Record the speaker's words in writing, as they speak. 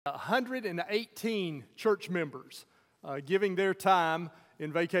118 church members giving their time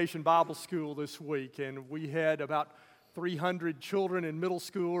in Vacation Bible School this week, and we had about 300 children and middle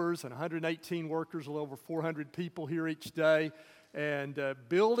schoolers and 118 workers, a little over 400 people here each day, and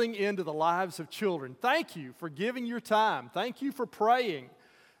building into the lives of children. Thank you for giving your time. Thank you for praying.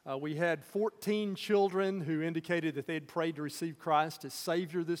 We had 14 children who indicated that they had prayed to receive Christ as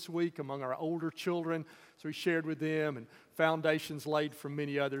Savior this week among our older children. So we shared with them, and foundations laid for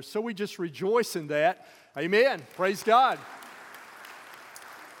many others. So we just rejoice in that. Amen. Praise God.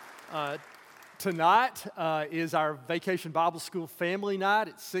 Tonight is our Vacation Bible School family night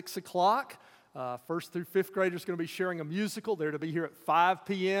at 6 o'clock. First through fifth graders are going to be sharing a musical. They're to be here at 5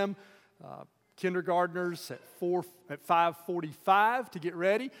 p.m. Kindergartners at 5:45 to get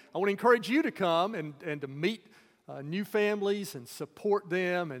ready. I want to encourage you to come and to meet new families and support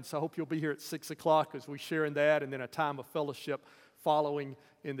them. And so I hope you'll be here at 6 o'clock as we share in that, and then a time of fellowship following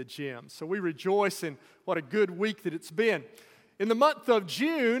in the gym. So we rejoice in what a good week that it's been. In the month of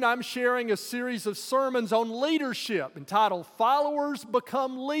June, I'm sharing a series of sermons on leadership entitled Followers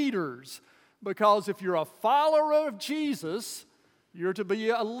Become Leaders. Because if you're a follower of Jesus, you're to be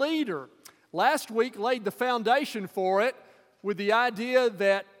a leader. Last week laid the foundation for it with the idea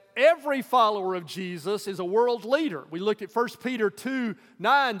that every follower of Jesus is a world leader. We looked at 1 Peter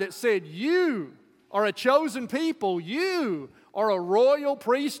 2:9 that said, you are a chosen people. You are a royal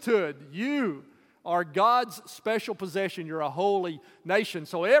priesthood. You are God's special possession. You're a holy nation.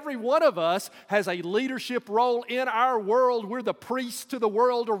 So every one of us has a leadership role in our world. We're the priests to the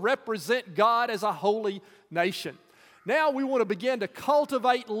world to represent God as a holy nation. Now we want to begin to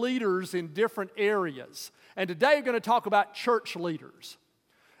cultivate leaders in different areas. And today we're going to talk about church leaders.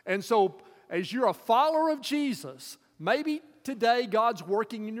 And so as you're a follower of Jesus, maybe today God's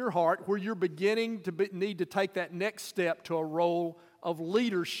working in your heart where you're beginning to need to take that next step to a role of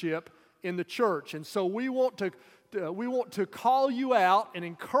leadership in the church. And so we want to call you out and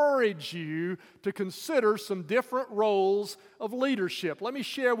encourage you to consider some different roles of leadership. Let me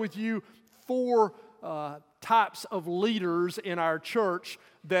share with you four types of leaders in our church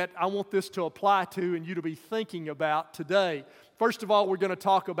that I want this to apply to and you to be thinking about today. First of all, we're going to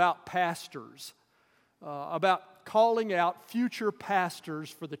talk about pastors, about calling out future pastors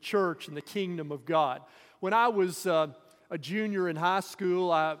for the church and the kingdom of God. When I was a junior in high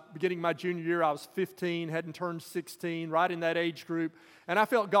school, beginning my junior year, I was 15, hadn't turned 16, right in that age group, and I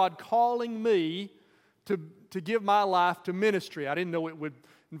felt God calling me to give my life to ministry. I didn't know it would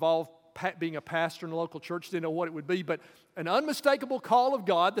involve being a pastor in a local church, didn't know what it would be, but an unmistakable call of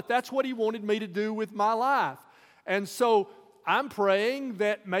God that's what He wanted me to do with my life. And so I'm praying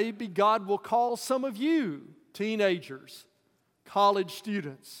that maybe God will call some of you, teenagers, college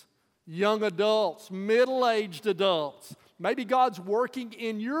students, young adults, middle-aged adults. Maybe God's working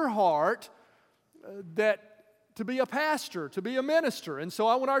in your heart to be a pastor, to be a minister. And so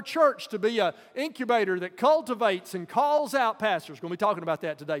I want our church to be an incubator that cultivates and calls out pastors. We're going to be talking about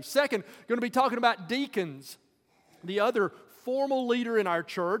that today. Second, going to be talking about deacons. The other formal leader in our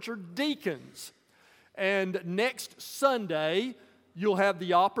church are deacons. And next Sunday, you'll have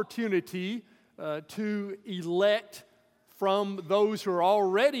the opportunity to elect from those who are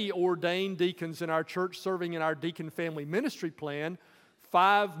already ordained deacons in our church, serving in our deacon family ministry plan,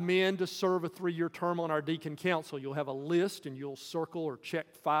 5 men to serve a 3-year term on our deacon council. You'll have a list and you'll circle or check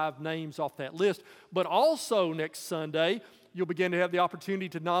 5 names off that list. But also next Sunday, you'll begin to have the opportunity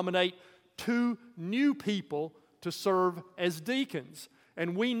to nominate 2 new people to serve as deacons.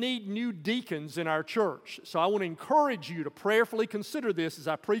 And we need new deacons in our church. So I want to encourage you to prayerfully consider this as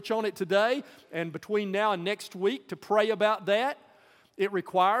I preach on it today and between now and next week to pray about that. It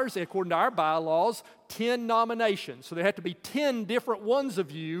requires, according to our bylaws, 10 nominations. So there have to be 10 different ones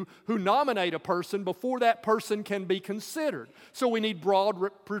of you who nominate a person before that person can be considered. So we need broad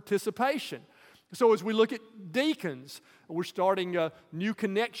participation. So as we look at deacons, we're starting a new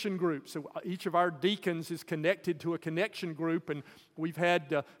connection group. So each of our deacons is connected to a connection group, and we've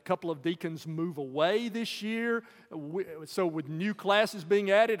had a couple of deacons move away this year. So with new classes being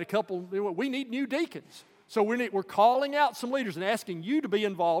added, we need new deacons. So we're calling out some leaders and asking you to be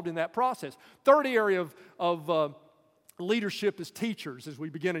involved in that process. Third area of leadership is teachers. As we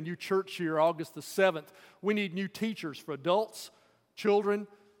begin a new church year, August the 7th, we need new teachers for adults, children,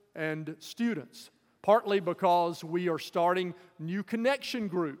 and students. Partly because we are starting new connection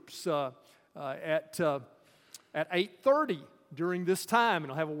groups at 8:30 during this time,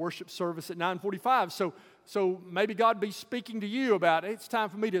 and I'll have a worship service at 9:45. So maybe God be speaking to you about it's time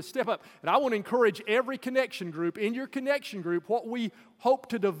for me to step up. And I want to encourage every connection group. In your connection group, what we hope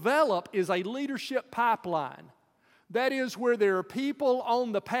to develop is a leadership pipeline That is where there are people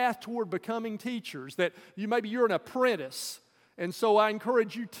on the path toward becoming teachers, that maybe you're an apprentice. And so I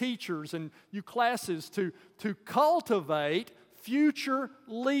encourage you teachers and you classes to cultivate future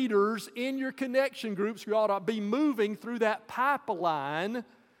leaders in your connection groups. You ought to be moving through that pipeline,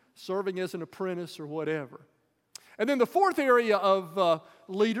 serving as an apprentice or whatever. And then the fourth area of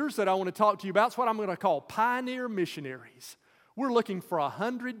leaders that I want to talk to you about is what I'm going to call pioneer missionaries. We're looking for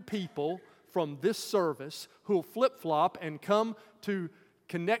 100 people from this service who will flip-flop and come to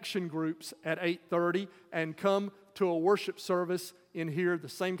connection groups at 8:30 and come to a worship service in here, the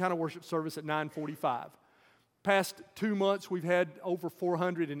same kind of worship service at 9:45. Past 2 months, we've had over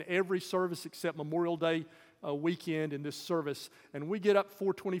 400 in every service except Memorial Day weekend in this service. And we get up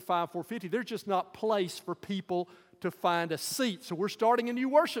 425, 450. There's just not place for people to find a seat. So we're starting a new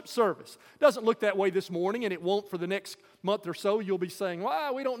worship service. Doesn't look that way this morning, and it won't for the next month or so. You'll be saying,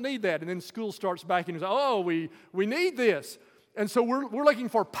 well, we don't need that. And then school starts back and you say, oh, we need this. And so we're looking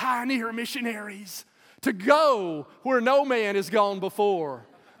for pioneer missionaries to go where no man has gone before.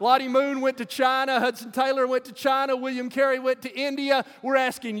 Lottie Moon went to China. Hudson Taylor went to China. William Carey went to India. We're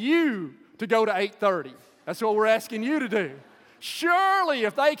asking you to go to 8:30. That's what we're asking you to do. Surely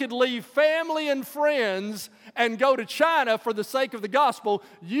if they could leave family and friends and go to China for the sake of the gospel,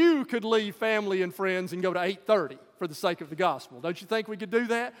 you could leave family and friends and go to 8:30 for the sake of the gospel. Don't you think we could do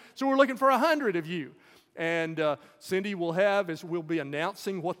that? So we're looking for 100 of you. And Cindy we'll be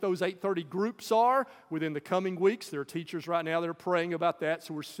announcing what those 8:30 groups are within the coming weeks. There are teachers right now that are praying about that,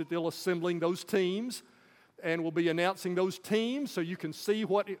 so we're still assembling those teams. And we'll be announcing those teams so you can see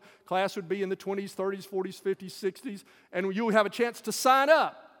what class would be in the 20s, 30s, 40s, 50s, 60s. And you'll have a chance to sign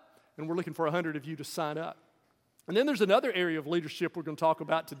up. And we're looking for 100 of you to sign up. And then there's another area of leadership we're going to talk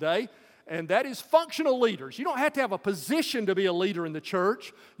about today, and that is functional leaders. You don't have to have a position to be a leader in the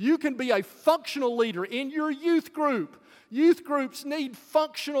church. You can be a functional leader in your youth group. Youth groups need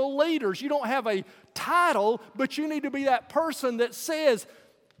functional leaders. You don't have a title, but you need to be that person that says,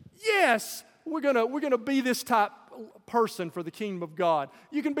 yes, we're gonna be this type person for the kingdom of God.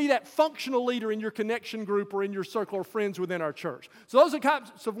 You can be that functional leader in your connection group or in your circle of friends within our church. So those are the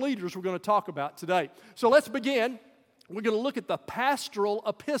types of leaders we're going to talk about today. So let's begin. We're going to look at the pastoral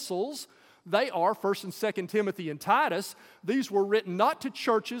epistles. They are 1st and 2nd Timothy and Titus. These were written not to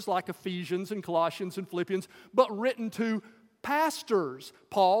churches like Ephesians and Colossians and Philippians, but written to pastors.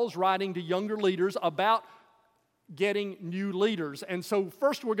 Paul's writing to younger leaders about getting new leaders. And so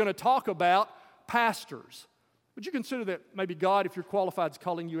first we're going to talk about pastors. Would you consider that maybe God, if you're qualified, is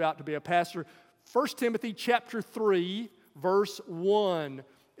calling you out to be a pastor? 1 Timothy chapter 3, verse 1,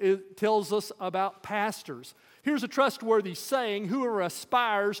 it tells us about pastors. Here's a trustworthy saying, whoever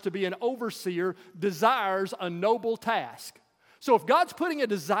aspires to be an overseer desires a noble task. So if God's putting a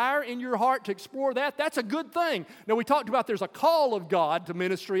desire in your heart to explore that, that's a good thing. Now, we talked about there's a call of God to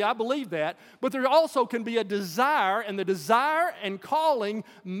ministry. I believe that. But there also can be a desire, and the desire and calling,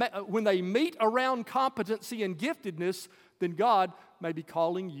 when they meet around competency and giftedness, then God may be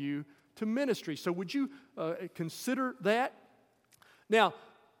calling you to ministry. So would you consider that? Now,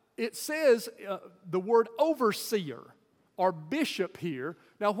 it says the word overseer or bishop here.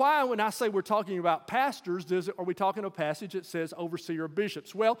 Now, why, when I say we're talking about pastors, are we talking a passage that says overseer or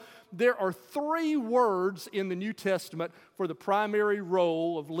bishops? Well, there are 3 words in the New Testament for the primary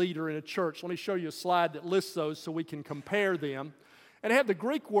role of leader in a church. Let me show you a slide that lists those so we can compare them. And I have the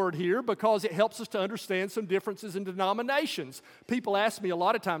Greek word here because it helps us to understand some differences in denominations. People ask me a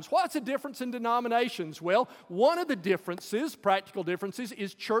lot of times, what's the difference in denominations? Well, one of the differences, practical differences,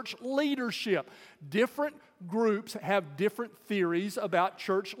 is church leadership. Different groups have different theories about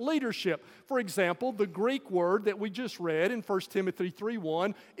church leadership. For example, the Greek word that we just read in 1 Timothy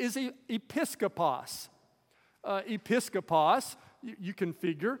 3:1 is episkopos. Episkopos, you can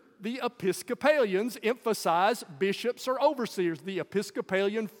figure, the Episcopalians emphasize bishops or overseers. The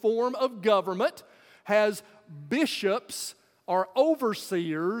Episcopalian form of government has bishops or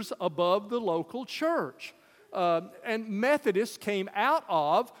overseers above the local church. And Methodists came out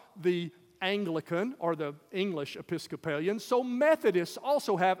of the Anglican or the English Episcopalian, so Methodists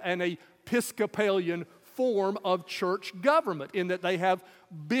also have an Episcopalian form of church government in that they have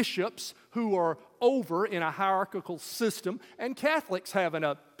bishops who are over in a hierarchical system, and Catholics have an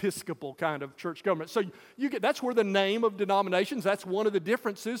Episcopal kind of church government. So that's where the name of denominations, that's one of the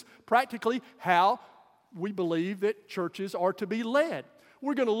differences, practically how we believe that churches are to be led.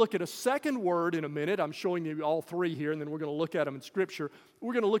 We're going to look at a second word in a minute. I'm showing you all 3 here, and then we're going to look at them in Scripture.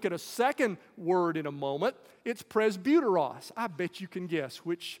 We're going to look at a second word in a moment. It's presbyteros. I bet you can guess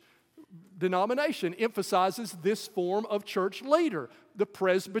which denomination emphasizes this form of church leader. The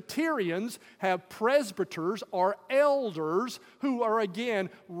Presbyterians have presbyters or elders who are, again,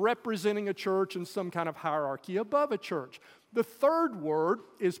 representing a church in some kind of hierarchy above a church. The third word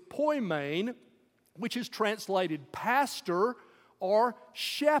is poimen, which is translated pastor or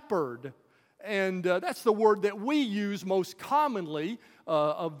shepherd. And that's the word that we use most commonly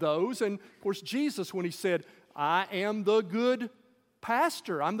of those. And, of course, Jesus, when he said, I am the good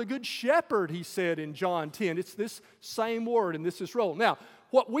pastor, I'm the good shepherd, he said in John 10. It's this same word and this is role. Now,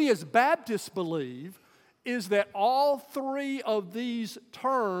 what we as Baptists believe is that all three of these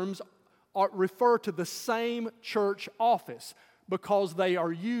terms refer to the same church office because they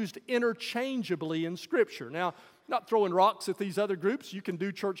are used interchangeably in Scripture. Now, not throwing rocks at these other groups. You can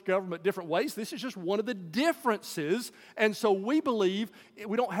do church government different ways. This is just one of the differences. And so we believe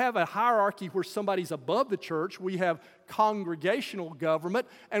we don't have a hierarchy where somebody's above the church. We have congregational government,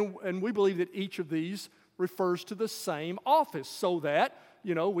 and we believe that each of these refers to the same office so that,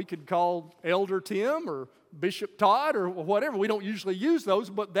 we could call Elder Tim or Bishop Todd or whatever. We don't usually use those,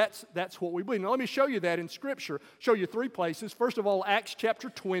 but that's what we believe. Now, let me show you that in Scripture. Show you three places. First of all, Acts chapter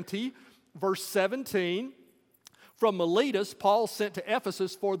 20, verse 17. From Miletus, Paul sent to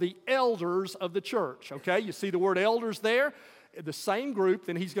Ephesus for the elders of the church. Okay, you see the word elders there? The same group,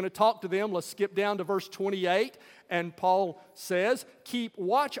 then he's going to talk to them. Let's skip down to verse 28. And Paul says, keep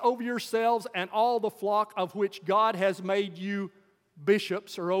watch over yourselves and all the flock of which God has made you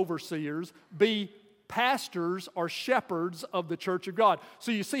bishops or overseers. Be pastors or shepherds of the church of God.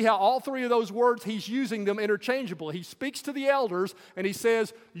 So you see how all three of those words, he's using them interchangeably. He speaks to the elders and he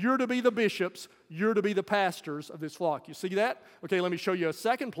says, you're to be the bishops, you're to be the pastors of this flock. You see that? Okay, let me show you a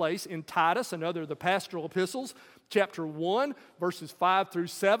second place in Titus, another of the pastoral epistles, chapter 1, verses 5 through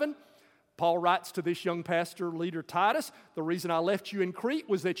 7. Paul writes to this young pastor leader Titus, the reason I left you in Crete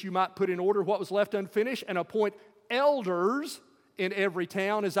was that you might put in order what was left unfinished and appoint elders in every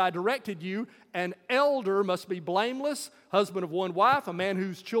town as I directed you. An elder must be blameless, husband of one wife, a man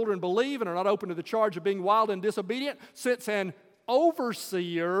whose children believe and are not open to the charge of being wild and disobedient. Since an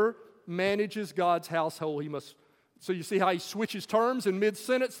overseer manages God's household, he must. So you see how he switches terms in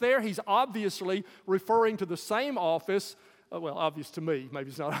mid-sentence there? He's obviously referring to the same office. Well, obvious to me. Maybe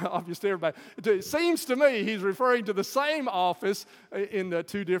it's not obvious to everybody. It seems to me he's referring to the same office in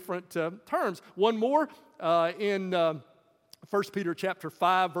two different terms. One more in 1 Peter chapter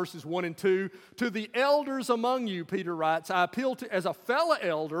 5, verses 1 and 2. To the elders among you, Peter writes, I appeal to as a fellow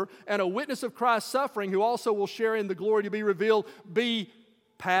elder and a witness of Christ's suffering, who also will share in the glory to be revealed, be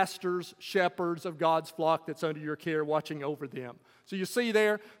pastors, shepherds of God's flock that's under your care, watching over them. So you see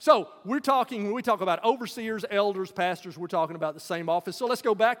there. So when we talk about overseers, elders, pastors, we're talking about the same office. So let's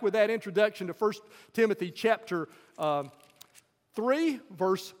go back with that introduction to 1 Timothy chapter 3,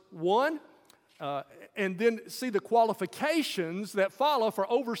 verse 1. And then see the qualifications that follow for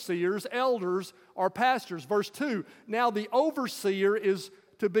overseers, elders, or pastors. Verse 2, now the overseer is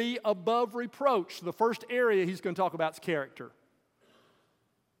to be above reproach. The first area he's going to talk about is character.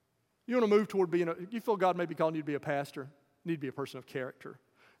 You want to move toward you feel God may be calling you to be a pastor, you need to be a person of character.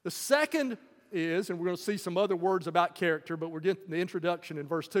 The second is, and we're going to see some other words about character, but we're getting the introduction in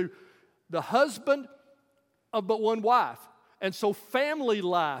verse 2, the husband of but one wife. And so family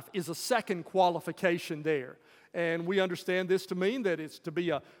life is a second qualification there. And we understand this to mean that it's to be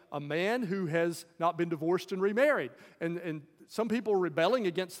a man who has not been divorced and remarried. And some people are rebelling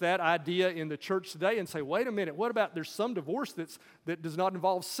against that idea in the church today and say, wait a minute, what about there's some divorce that does not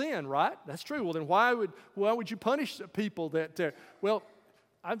involve sin, right? That's true. Well, then why would you punish people that, well,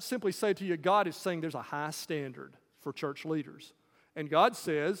 I'd simply say to you, God is saying there's a high standard for church leaders. And God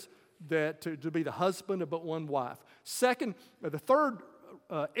says that to be the husband of but one wife. Second, the third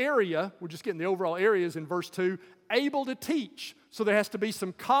area, we're just getting the overall areas in verse 2, able to teach. So there has to be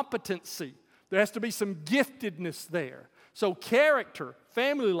some competency. There has to be some giftedness there. So character,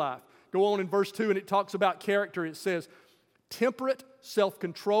 family life. Go on in verse 2 and it talks about character. It says, temperate,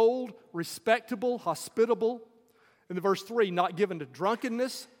 self-controlled, respectable, hospitable. In the verse 3, not given to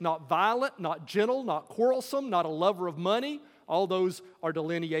drunkenness, not violent, not gentle, not quarrelsome, not a lover of money. All those are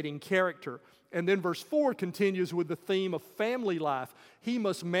delineating character. And then verse 4 continues with the theme of family life. He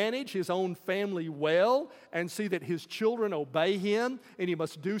must manage his own family well and see that his children obey him, and he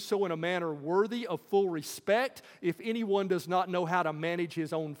must do so in a manner worthy of full respect. If anyone does not know how to manage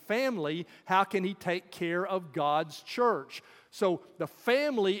his own family, how can he take care of God's church? So the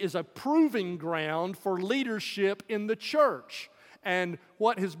family is a proving ground for leadership in the church. And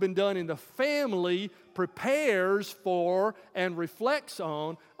what has been done in the family prepares for and reflects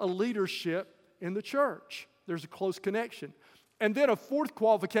on a leadership in the church. There's a close connection. And then a fourth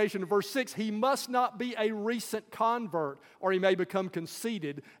qualification in verse 6, he must not be a recent convert, or he may become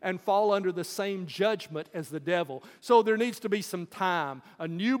conceited and fall under the same judgment as the devil. So there needs to be some time. A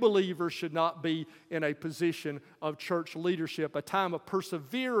new believer should not be in a position of church leadership, a time of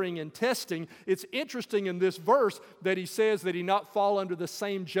persevering and testing. It's interesting in this verse that he says that he not fall under the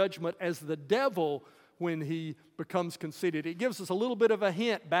same judgment as the devil when he becomes conceited. It gives us a little bit of a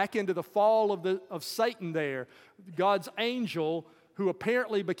hint back into the fall of Satan there. God's angel who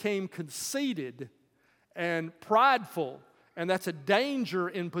apparently became conceited and prideful. And that's a danger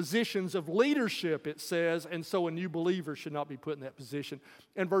in positions of leadership, it says, and so a new believer should not be put in that position.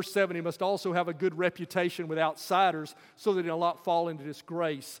 And verse 7, he must also have a good reputation with outsiders so that he'll not fall into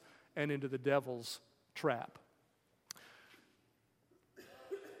disgrace and into the devil's trap.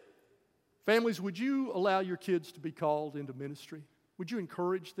 Families, would you allow your kids to be called into ministry? Would you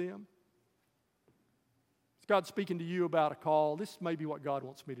encourage them? Is God speaking to you about a call? This may be what God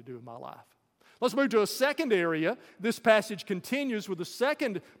wants me to do in my life. Let's move to a second area. This passage continues with the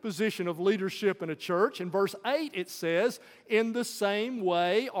second position of leadership in a church. In verse 8 it says, in the same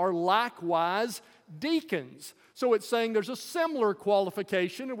way are likewise deacons. So it's saying there's a similar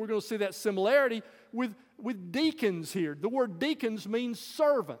qualification, and we're going to see that similarity with deacons here. The word deacons means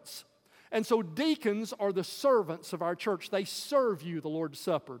servants. And so deacons are the servants of our church. They serve you the Lord's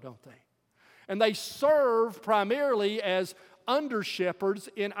Supper, don't they? And they serve primarily as under-shepherds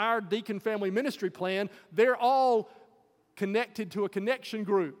in our deacon family ministry plan. They're all connected to a connection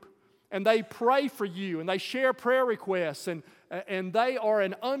group. And they pray for you, and they share prayer requests, and they are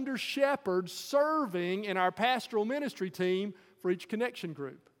an under-shepherd serving in our pastoral ministry team for each connection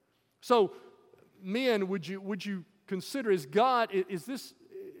group. So, men, would you consider,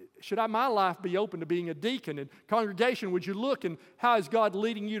 should my life be open to being a deacon? And congregation, would you look and how is God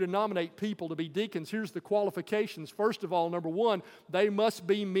leading you to nominate people to be deacons? Here's the qualifications. First of all, number one, they must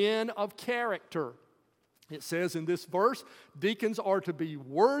be men of character. It says in this verse, deacons are to be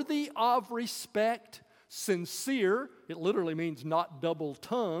worthy of respect, sincere. It literally means not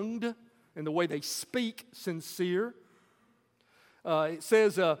double-tongued in the way they speak, sincere. It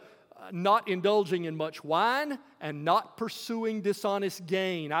says, not indulging in much wine and not pursuing dishonest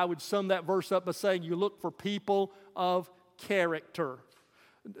gain. I would sum that verse up by saying you look for people of character.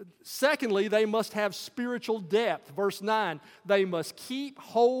 Secondly, they must have spiritual depth. Verse 9, they must keep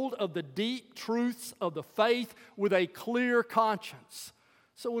hold of the deep truths of the faith with a clear conscience.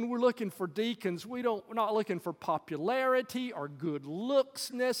 So when we're looking for deacons, we're not looking for popularity or good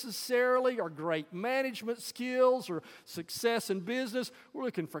looks necessarily or great management skills or success in business. We're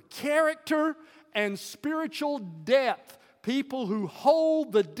looking for character and spiritual depth. People who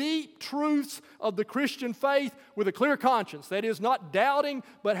hold the deep truths of the Christian faith with a clear conscience. That is, not doubting,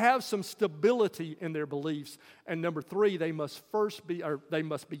 but have some stability in their beliefs. And number three, they must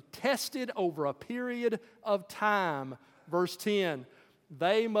be tested over a period of time. Verse 10.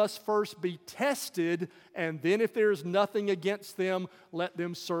 They must first be tested, and then if there's nothing against them, let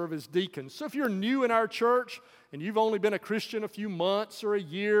them serve as deacons. So if you're new in our church and you've only been a Christian a few months or a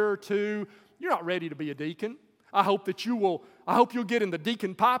year or two, you're not ready to be a deacon. I hope you'll get in the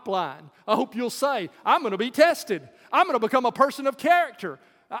deacon pipeline. I hope you'll say, I'm going to be tested. I'm going to become a person of character.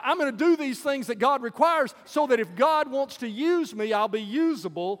 I'm going to do these things that God requires so that if God wants to use me, I'll be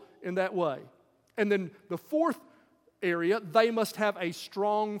usable in that way. And then the fourth area, they must have a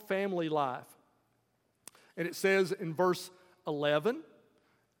strong family life. And it says in verse 11,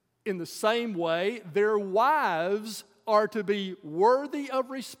 in the same way, their wives are to be worthy of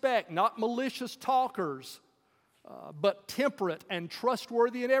respect, not malicious talkers, but temperate and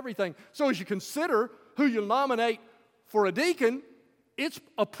trustworthy in everything. So as you consider who you nominate for a deacon, it's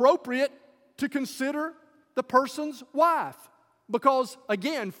appropriate to consider the person's wife. Because,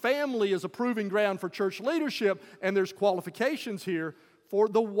 again, family is a proving ground for church leadership, and there's qualifications here for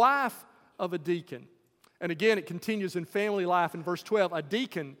the wife of a deacon. And again, it continues in family life in verse 12. A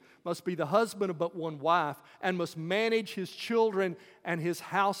deacon must be the husband of but one wife and must manage his children and his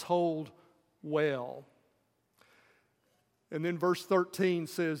household well. And then verse 13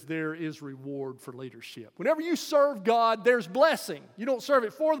 says there is reward for leadership. Whenever you serve God, there's blessing. You don't serve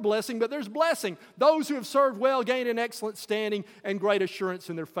it for the blessing, but there's blessing. Those who have served well gain an excellent standing and great assurance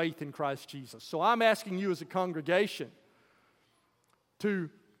in their faith in Christ Jesus. So I'm asking you as a congregation to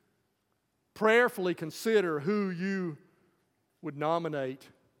prayerfully consider who you would nominate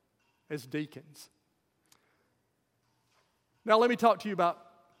as deacons. Now let me talk to you about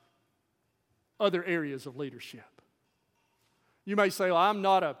other areas of leadership. You may say, well, I'm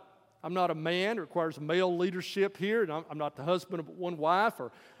not a man. It requires male leadership here, and I'm not the husband of one wife,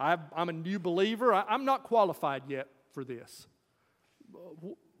 or I'm a new believer. I'm not qualified yet for this.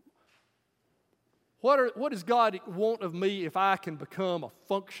 what does God want of me if I can become a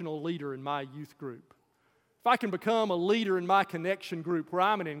functional leader in my youth group? If I can become a leader in my connection group where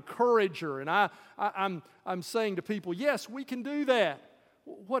I'm an encourager and I'm saying to people, yes, we can do that.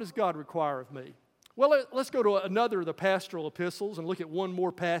 What does God require of me? Well, let's go to another of the pastoral epistles and look at one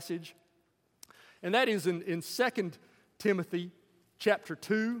more passage. And that is in 2 Timothy chapter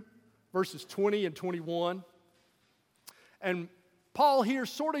 2, verses 20 and 21. And Paul here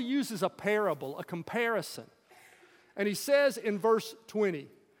sort of uses a parable, a comparison. And he says in verse 20,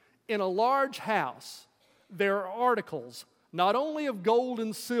 in a large house, there are articles, not only of gold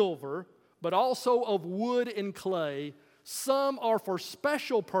and silver, but also of wood and clay. Some are for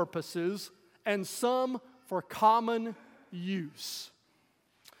special purposes, and some for common use.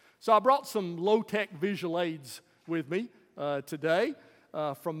 So I brought some low-tech visual aids with me today.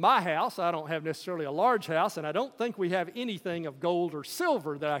 From my house, I don't have necessarily a large house, and I don't think we have anything of gold or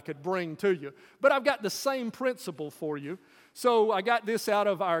silver that I could bring to you. But I've got the same principle for you. So I got this out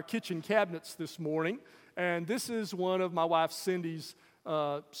of our kitchen cabinets this morning. And this is one of my wife Cindy's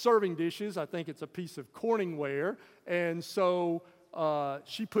serving dishes. I think it's a piece of Corningware. And so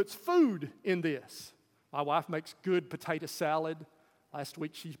she puts food in this. My wife makes good potato salad. Last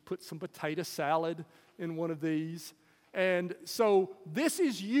week she put some potato salad in one of these. And so this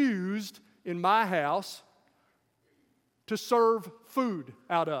is used in my house to serve food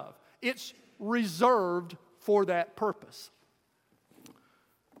out of. It's reserved for that purpose.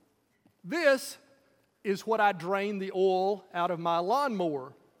 This is what I drain the oil out of my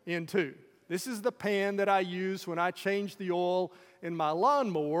lawnmower into. This is the pan that I use when I change the oil in my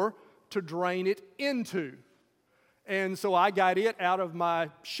lawnmower to drain it into. And so I got it out of my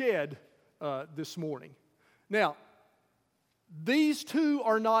shed this morning. Now, these two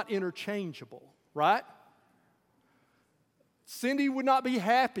are not interchangeable, right? Cindy would not be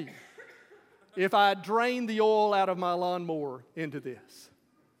happy if I drained the oil out of my lawnmower into this.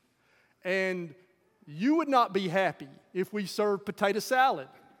 And you would not be happy if we served potato salad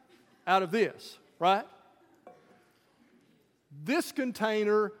out of this, right? This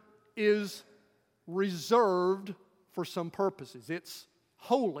container is reserved for some purposes. It's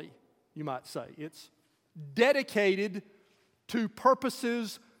holy, you might say. It's dedicated to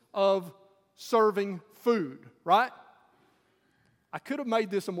purposes of serving food, right? I could have made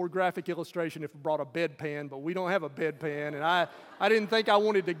this a more graphic illustration if I brought a bedpan, but we don't have a bedpan, and I didn't think I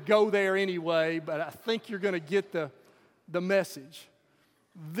wanted to go there anyway, but I think you're going to get the message.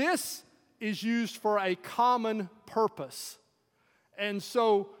 This is used for a common purpose, and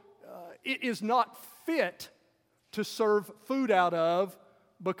so it is not fit to serve food out of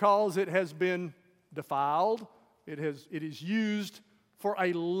because it has been defiled. It is used for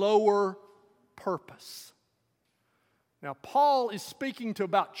a lower purpose. Now, Paul is speaking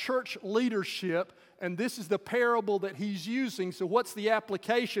about church leadership, and this is the parable that he's using. So what's the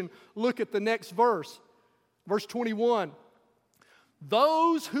application? Look at the next verse. Verse 21.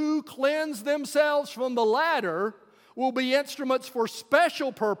 Those who cleanse themselves from the latter will be instruments for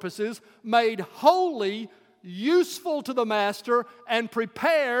special purposes, made holy, useful to the master, and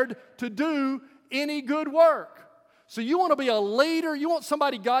prepared to do any good work. So you want to be a leader, you want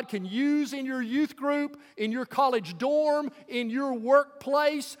somebody God can use in your youth group, in your college dorm, in your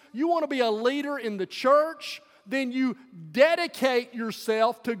workplace. You want to be a leader in the church, then you dedicate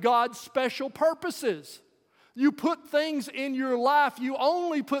yourself to God's special purposes. You put things in your life, you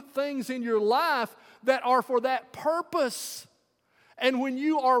only put things in your life that are for that purpose. And when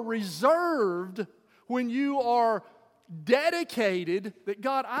you are reserved, when you are dedicated, that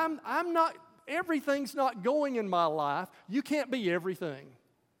God, I'm not, everything's not going in my life. You can't be everything.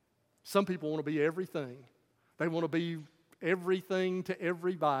 Some people want to be everything. They want to be everything to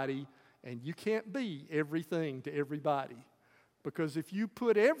everybody, and you can't be everything to everybody. Because if you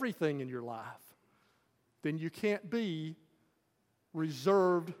put everything in your life, then you can't be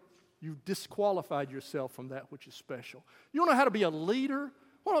reserved. You've disqualified yourself from that which is special. You want to know how to be a leader?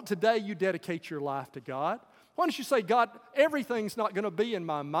 Why don't today you dedicate your life to God? Why don't you say, God, everything's not going to be in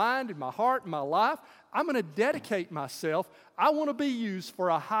my mind, in my heart, in my life. I'm going to dedicate myself. I want to be used for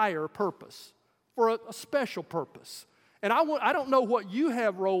a higher purpose, for a special purpose. And I don't know what you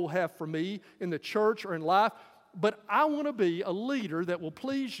have for me in the church or in life, but I want to be a leader that will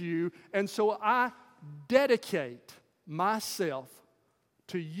please you. And so I dedicate myself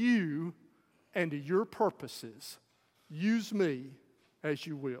to you and to your purposes. Use me as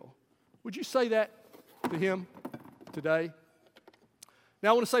you will. Would you say that to him today? Now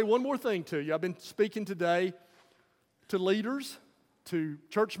I want to say one more thing to you. I've been speaking today to leaders, to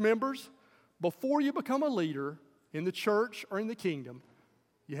church members. Before you become a leader, in the church or in the kingdom,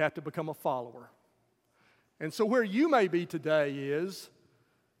 you have to become a follower. And so where you may be today is,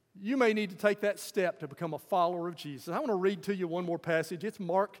 you may need to take that step to become a follower of Jesus. I want to read to you one more passage. It's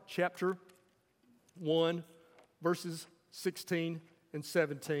Mark chapter 1, verses 16 and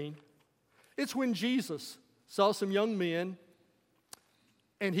 17. It's when Jesus saw some young men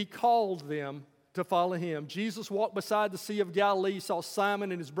and he called them to follow him. Jesus walked beside the Sea of Galilee, saw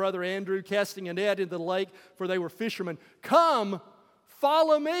Simon and his brother Andrew casting a net into the lake, for they were fishermen. "Come,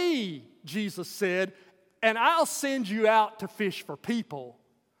 follow me," Jesus said, "and I'll send you out to fish for people."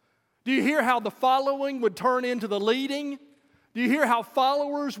 Do you hear how the following would turn into the leading? Do you hear how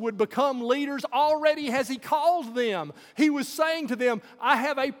followers would become leaders? Already has he called them. He was saying to them, I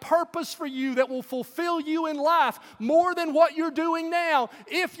have a purpose for you that will fulfill you in life more than what you're doing now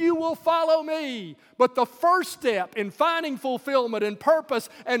if you will follow me. But the first step in finding fulfillment and purpose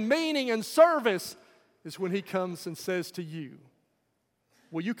and meaning and service is when he comes and says to you,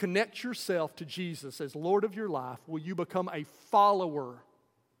 will you connect yourself to Jesus as Lord of your life? Will you become a follower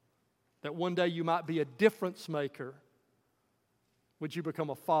that one day you might be a difference maker? Would you become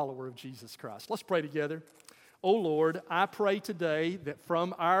a follower of Jesus Christ? Let's pray together. Oh Lord, I pray today that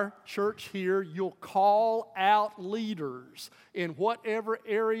from our church here, you'll call out leaders in whatever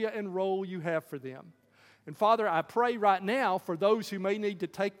area and role you have for them. And Father, I pray right now for those who may need to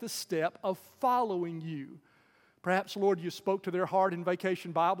take the step of following you. Perhaps, Lord, you spoke to their heart in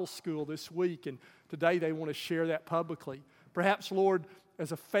Vacation Bible School this week, and today they want to share that publicly. Perhaps, Lord,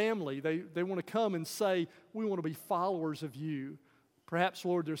 as a family, they want to come and say, we want to be followers of you. Perhaps,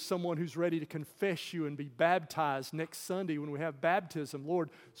 Lord, there's someone who's ready to confess you and be baptized next Sunday when we have baptism. Lord,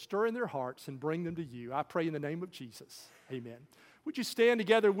 stir in their hearts and bring them to you. I pray in the name of Jesus. Amen. Would you stand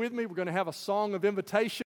together with me? We're going to have a song of invitation.